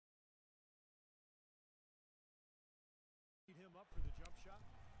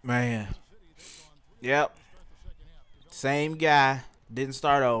Man. Yep. Same guy. Didn't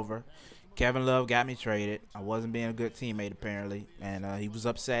start over. Kevin Love got me traded. I wasn't being a good teammate apparently, and he was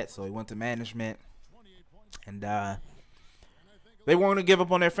upset, so he went to management, and they want to give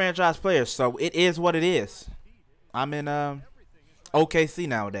up on their franchise players. So it is what it is. I'm in OKC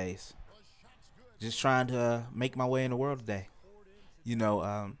nowadays, just trying to make my way in the world today. You know,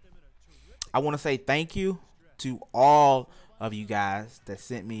 I want to say thank you to all of you guys that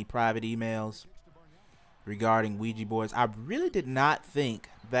sent me private emails regarding Ouija boards. I really did not think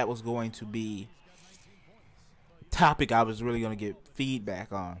that was going to be a topic I was really going to get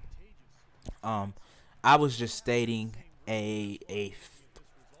feedback on. I was just stating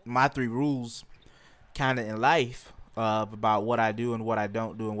my 3 rules kind of in life about what I do and what I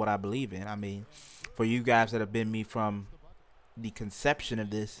don't do and what I believe in. I mean, for you guys that have been me from the conception of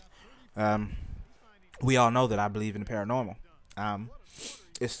this, we all know that I believe in the paranormal.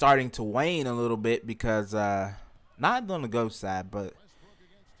 It's starting to wane a little bit because not on the ghost side, but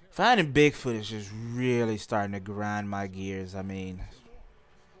finding Bigfoot is just really starting to grind my gears. I mean,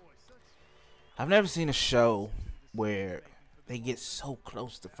 I've never seen a show where they get so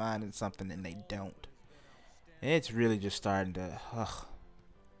close to finding something and they don't. And it's really just starting to,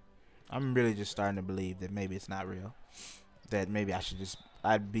 I'm really just starting to believe that maybe it's not real. That maybe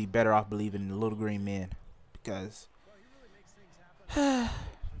I'd be better off believing in the little green men, because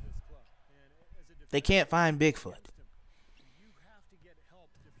they can't find Bigfoot.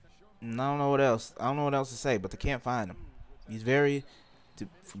 And I don't know what else. I don't know what else to say, but they can't find him. He's very,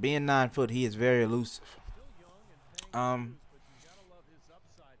 for being 9 foot, he is very elusive. I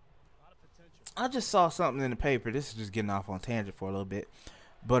just saw something in the paper. This is just getting off on tangent for a little bit,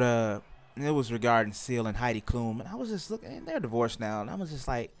 but it was regarding Seal and Heidi Klum, and I was just looking, and they're divorced now, and I was just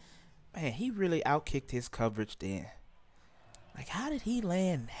like, man, he really outkicked his coverage then. Like, how did he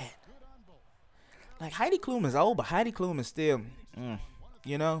land that? Like, Heidi Klum is old, but Heidi Klum is still,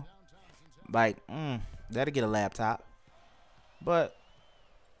 you know, like, that'll get a laptop. But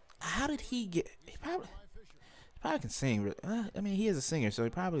how did he get? He probably can sing. I mean, he is a singer, so he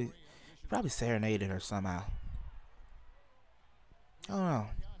probably serenaded her somehow. I don't know.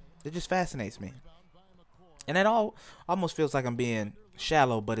 It just fascinates me, and it almost feels like I'm being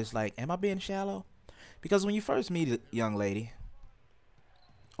shallow. But it's like, am I being shallow? Because when you first meet a young lady,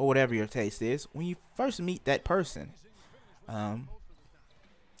 or whatever your taste is, when you first meet that person,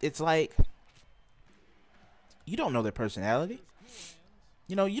 it's like you don't know their personality.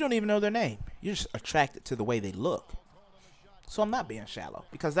 You know, you don't even know their name. You're just attracted to the way they look. So I'm not being shallow,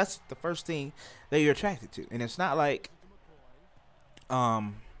 because that's the first thing that you're attracted to. And it's not like,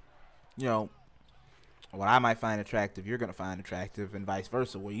 you know, what I might find attractive, you're going to find attractive, and vice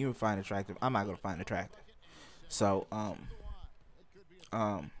versa. What you find attractive, I'm not going to find attractive. So,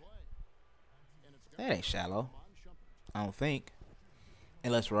 that ain't shallow, I don't think,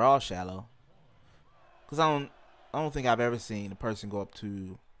 unless we're all shallow. Because I don't think I've ever seen a person go up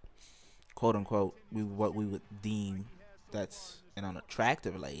to, quote unquote, what we would deem that's an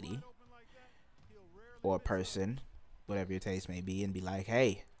unattractive lady or person, whatever your taste may be, and be like,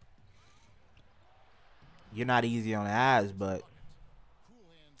 hey, you're not easy on the eyes, but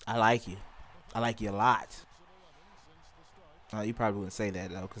I like you. I like you a lot. You probably wouldn't say that,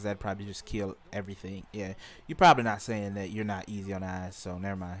 though, because that'd probably just kill everything. Yeah, you're probably not saying that you're not easy on the eyes, so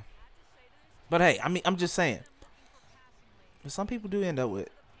never mind. But hey, I mean, I'm just saying. But some people do end up with.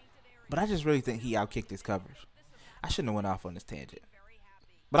 But I just really think he outkicked his coverage. I shouldn't have went off on this tangent.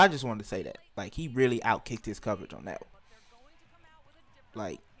 But I just wanted to say that. Like, he really outkicked his coverage on that one.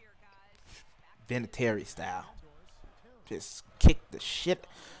 Like, Vinatieri style. Just kicked the shit.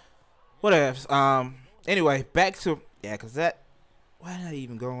 Whatever. Anyway, back to, yeah, because that, why did I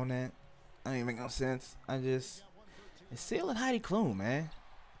even go on that? That didn't make no sense. It's Seal and Heidi Klum, man.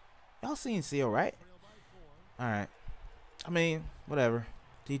 Y'all seen Seal, right? Alright. I mean, whatever.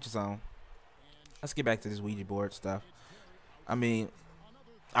 Teach his own. Let's get back to this Ouija board stuff. I mean,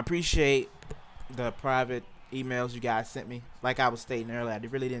 I appreciate the private emails you guys sent me. Like I was stating earlier, I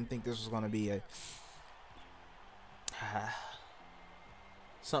really didn't think this was going to be a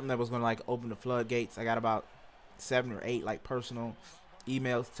something that was going to like open the floodgates. I got about 7 or 8 like personal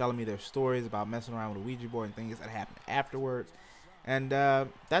emails telling me their stories about messing around with a Ouija board and things that happened afterwards. And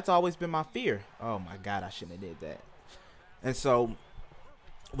that's always been my fear. Oh my God, I shouldn't have did that. And so,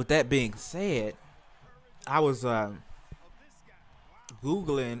 with that being said, I was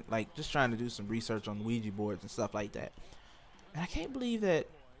Googling, like just trying to do some research on Ouija boards and stuff like that. And I can't believe that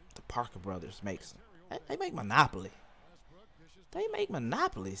the Parker Brothers makes them. They make Monopoly. They make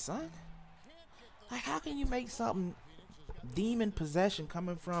Monopoly, son. Like, how can you make something demon possession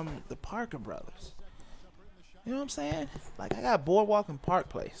coming from the Parker brothers. You know what I'm saying? Like, I got Boardwalk and Park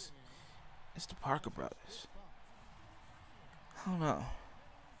Place. It's the Parker brothers. I don't know.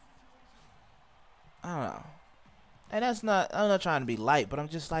 And that's not, I'm not trying to be light, but I'm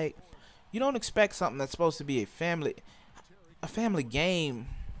just like, you don't expect something that's supposed to be a family game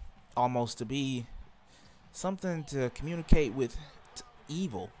almost to be something to communicate with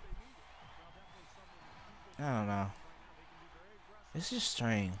evil. I don't know. It's just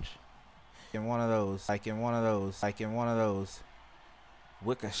strange. In one of those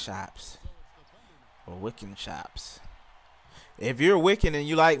Wicca shops or Wiccan shops. If you're Wiccan and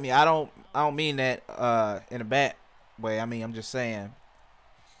you like me, I don't mean that in a bad way. I mean, I'm just saying,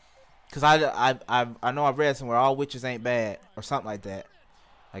 cause I know I've read somewhere all witches ain't bad or something like that.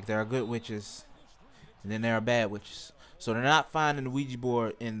 Like, there are good witches and then there are bad witches. So they're not finding the Ouija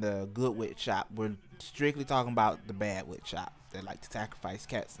board in the good witch shop. We're strictly talking about the bad witch shop. They like to sacrifice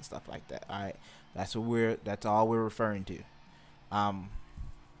cats and stuff like that. All right, that's all we're referring to.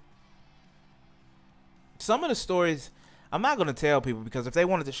 Some of the stories I'm not gonna tell people, because if they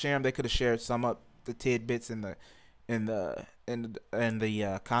wanted to share them, they could have shared some of the tidbits in the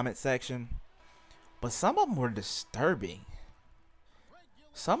comment section. But some of them were disturbing.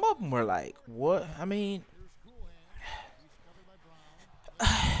 Some of them were like, what? I mean,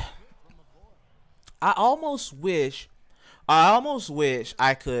 I almost wish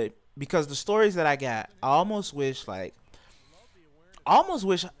I could, because the stories that I got, I almost wish, oh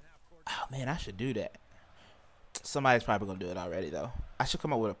man, I should do that. Somebody's probably gonna do it already though. I should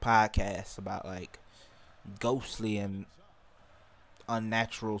come up with a podcast about like ghostly and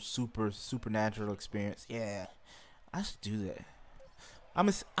unnatural, supernatural experience. Yeah, I should do that.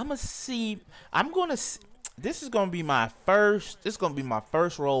 This is gonna be my first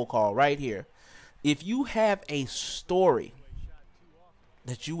roll call right here. If you have a story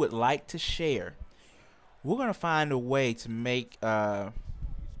that you would like to share, we're gonna find a way to make this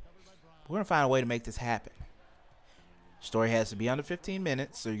happen. Story has to be under 15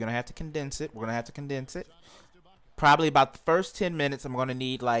 minutes, so you're gonna have to condense it. We're gonna have to condense it. Probably about the first 10 minutes, I'm gonna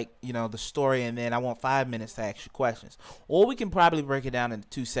need, like, you know, the story, and then I want 5 minutes to ask you questions. Or we can probably break it down into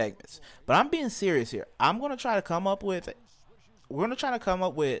 2 segments. But I'm being serious here. We're gonna try to come up with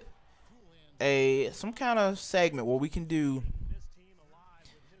some kind of segment where we can do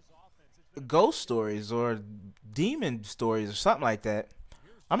ghost stories or demon stories or something like that.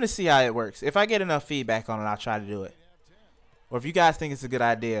 I'm gonna see how it works. If I get enough feedback on it, I'll try to do it. Or if you guys think it's a good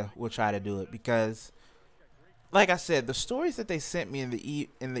idea, we'll try to do it. Because, like I said, the stories that they sent me in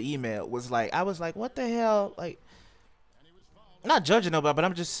the email was like, I was like, what the hell? Like, not judging nobody, but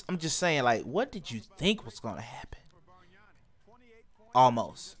I'm just saying, like, what did you think was gonna happen?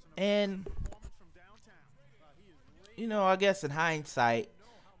 Almost. And, you know, I guess in hindsight,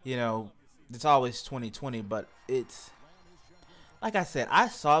 you know, it's always 2020, but it's, like I said, I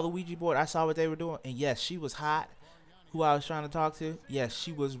saw the Ouija board, I saw what they were doing, and yes, she was hot. Who I was trying to talk to, yes,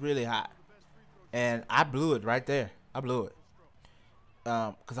 she was really hot. And I blew it right there. I blew it.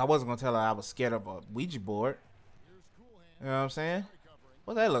 Because I wasn't going to tell her I was scared of a Ouija board. You know what I'm saying?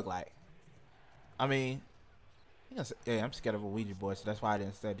 What that look like? I mean, yeah, I'm scared of a Ouija board, so that's why I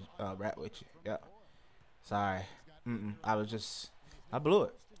didn't study rap with you. Yeah. Sorry. I blew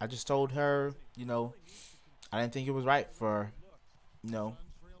it. I just told her, you know, I didn't think it was right for, you know,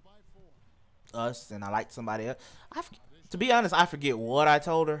 us, and I liked somebody else. To be honest, I forget what I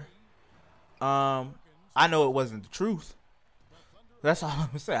told her. I know it wasn't the truth. That's all I'm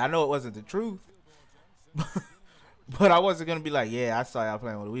gonna say. I know it wasn't the truth. But I wasn't gonna be like, yeah, I saw y'all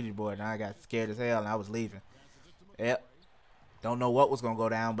playing with a Ouija board and I got scared as hell and I was leaving. Yep. Don't know what was gonna go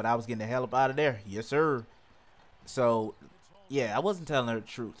down, but I was getting the hell up out of there. Yes, sir. So, yeah, I wasn't telling her the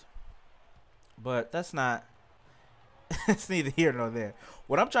truth. But that's not, it's neither here nor there.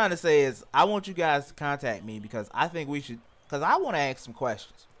 What I'm trying to say is, I want you guys to contact me because I think we should, because I want to ask some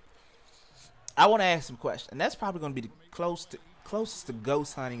questions. And that's probably going to be the closest to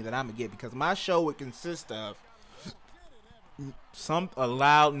ghost hunting that I'm going to get, because my show would consist of a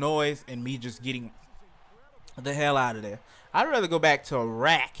loud noise and me just getting the hell out of there. I'd rather go back to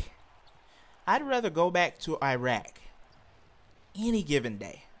Iraq. Any given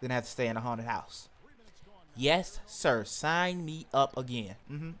day than have to stay in a haunted house. Yes, sir. Sign me up again.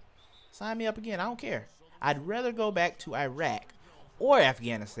 Sign me up again. I don't care. I'd rather go back to Iraq or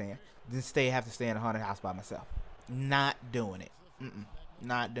Afghanistan than have to stay in a haunted house by myself. Not doing it.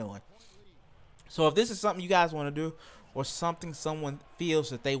 Not doing. So if this is something you guys want to do, or something someone feels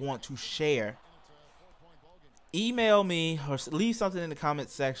that they want to share, email me or leave something in the comment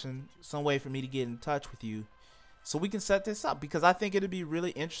section, some way for me to get in touch with you, so we can set this up, because I think it'd be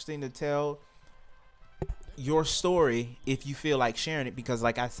really interesting to tell your story if you feel like sharing it, because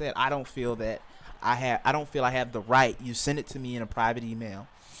like I said, I don't feel I have the right. You send it to me in a private email,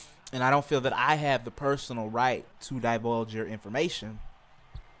 and I don't feel that I have the personal right to divulge your information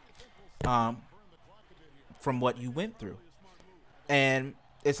from what you went through. And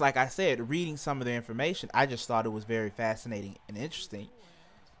it's like I said, reading some of the information, I just thought it was very fascinating and interesting.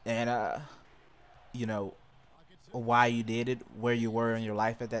 And you know, why you did it, where you were in your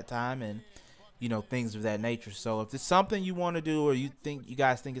life at that time, and you know, things of that nature. So if it's something you want to do, or you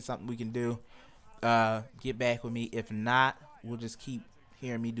guys think it's something we can do, get back with me. If not, we'll just keep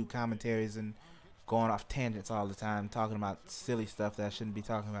hearing me do commentaries and going off tangents all the time, talking about silly stuff that I shouldn't be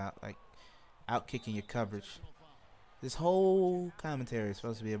talking about, like out kicking your coverage. This whole commentary is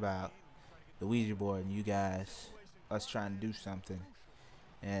supposed to be about the Ouija board and you guys, us trying to do something,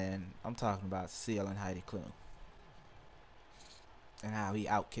 and I'm talking about Seal and Heidi Klum and how he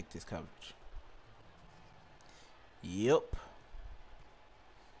outkicked his coverage. Yep.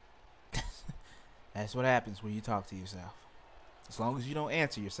 That's what happens when you talk to yourself. As long as you don't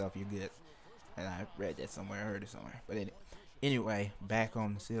answer yourself, you're good. And I read that somewhere, heard it somewhere. But anyway, back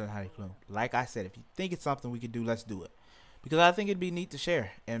on Seal and Heidi Klum. Like I said, if you think it's something we could do, let's do it. Because I think it'd be neat to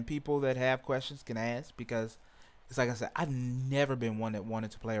share. And people that have questions can ask. Because it's like I said, I've never been one that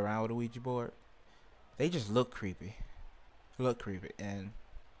wanted to play around with a Ouija board. They just look creepy. And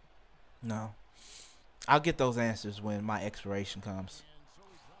no. I'll get those answers when my expiration comes.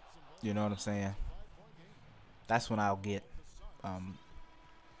 You know what I'm saying? That's when I'll get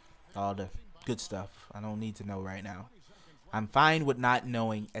all the good stuff. I don't need to know right now. I'm fine with not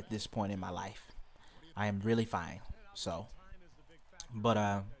knowing at this point in my life. I am really fine. So,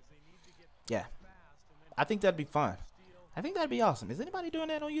 but yeah, I think that'd be fun. I think that'd be awesome. Is anybody doing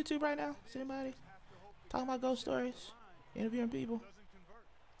that on YouTube right now? Is anybody talking about ghost stories, interviewing people?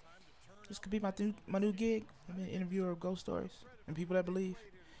 This could be my new gig. I'm an interviewer of ghost stories and people that believe.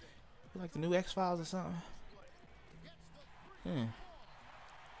 Like the new X-Files or something.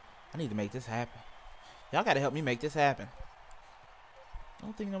 I need to make this happen. Y'all gotta help me make this happen. I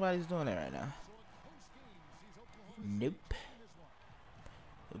don't think nobody's doing that right now. Nope.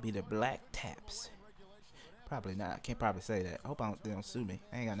 It'll be the Black Taps. Probably not. I can't probably say that. I hope they don't sue me.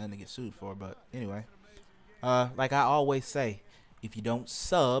 I ain't got nothing to get sued for, but anyway. Like I always say, if you don't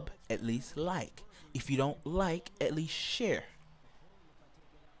sub, at least like. If you don't like, at least share.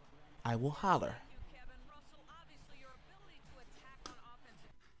 I will holler.